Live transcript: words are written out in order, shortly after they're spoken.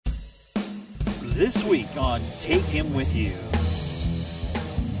This week on Take Him With You.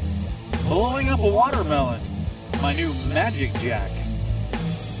 Blowing up a watermelon. My new Magic Jack.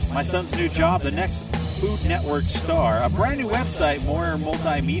 My son's new job, the next Food Network star. A brand new website,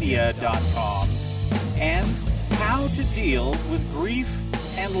 moiremultimedia.com. And how to deal with grief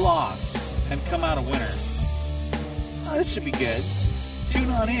and loss and come out a winner. Oh, this should be good. Tune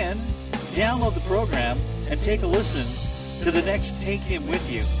on in, download the program, and take a listen to the next Take Him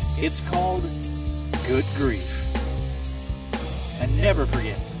With You. It's called Good Grief. And never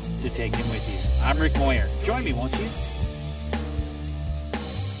forget to take him with you. I'm Rick Moyer. Join me, won't you?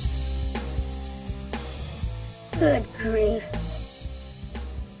 Good grief.